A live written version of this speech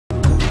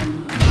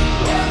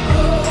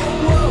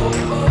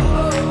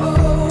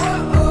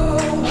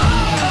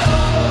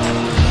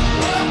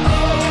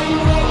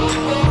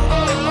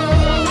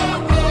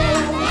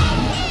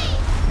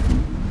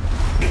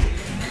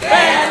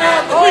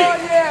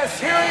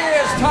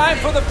time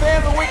for the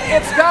fan of the week.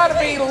 It's got to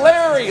be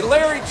Larry.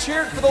 Larry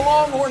cheered for the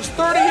Longhorns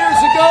 30 years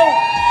ago,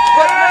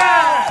 but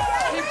now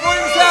he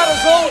brings out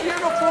his old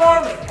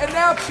uniform and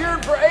now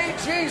cheering for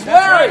AG's.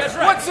 Larry, that's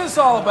right. what's this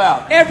all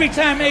about? Every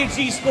time AG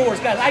scores,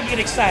 guys, I get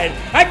excited.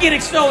 I get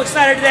so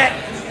excited that.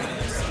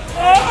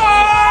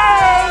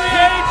 Oh,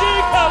 the AG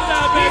comes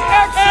out, baby.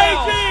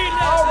 AG,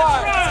 all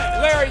right.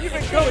 Larry, you've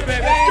been coaching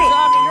baby.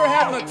 time and you're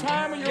having the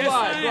time of your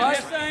life, right?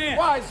 Yes, I am.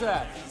 Why is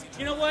that?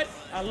 You know what?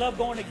 I love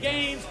going to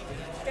games.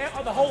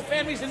 The whole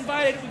family's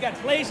invited. We got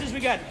places, we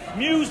got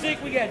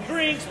music, we got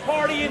drinks,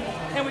 partying,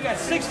 and we got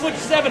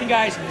 6'7"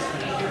 guys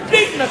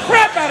beating the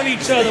crap out of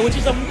each other, which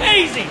is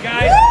amazing,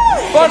 guys.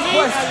 Fun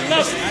question. I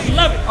love it. I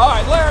love it. All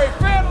right, Larry,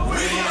 fan of the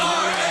week.